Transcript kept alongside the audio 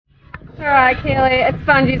Alright, Keeley, it's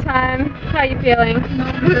Bungie time. How are you feeling?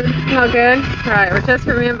 Not good. Not good? Alright, well just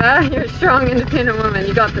remember, you're a strong, independent woman.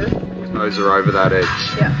 You got this. Nose are over that edge.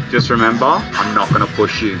 Yeah. Just remember, I'm not going to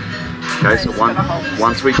push you. Okay, so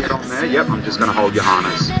once we get on there, yep, I'm just going to hold your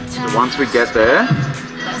harness. So once we get there,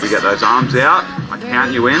 we get those arms out, I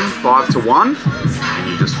count you in, 5 to 1, and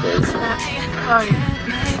you just fall forward. Oh, yeah.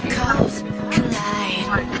 You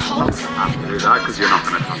don't have to do that because you're not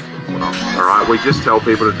going to touch the water. Alright, we just tell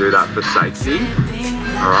people to do that for safety.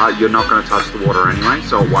 Alright, you're not going to touch the water anyway,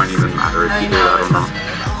 so it won't even matter if you do that or not.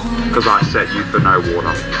 Because I set you for no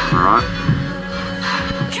water. Alright?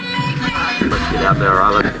 Let's get out there,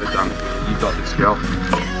 alright? Let's get it done. You got this, girl.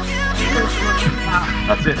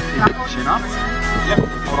 That's it. Keep your chin up. Yep,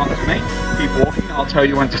 hold on to me. Keep walking. I'll tell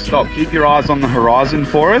you when to stop. Keep your eyes on the horizon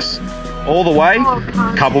for us. All the way.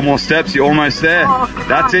 Couple more steps. You're almost there.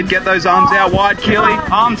 That's it. Get those arms out wide, Keeley.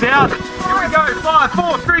 Arms out. Here we go. 5,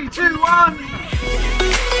 4, 3, 2, 1.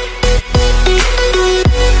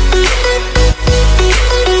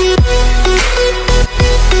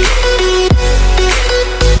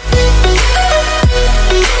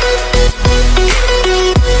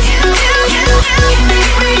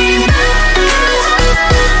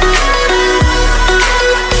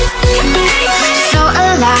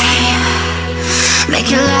 Make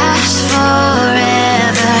it last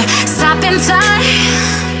forever. Stop in time.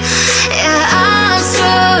 Yeah, I'm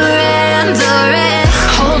surrendering.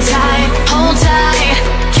 Hold tight, hold tight.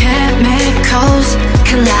 Chemicals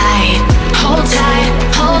collide. Hold tight,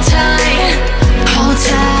 hold tight, hold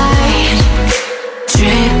tight.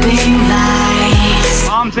 Dripping lights.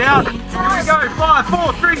 Arms out. Here we go. 5,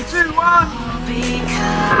 4, 3, 2, 1.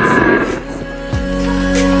 Because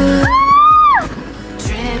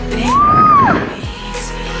dripping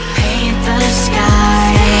lights paint the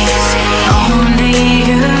skies. Only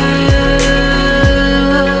you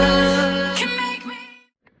can make me.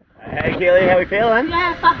 Hey Keeley, how we feeling?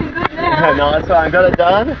 Yeah, fucking good now. Nice one, got it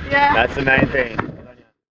done? Yeah. That's the main thing.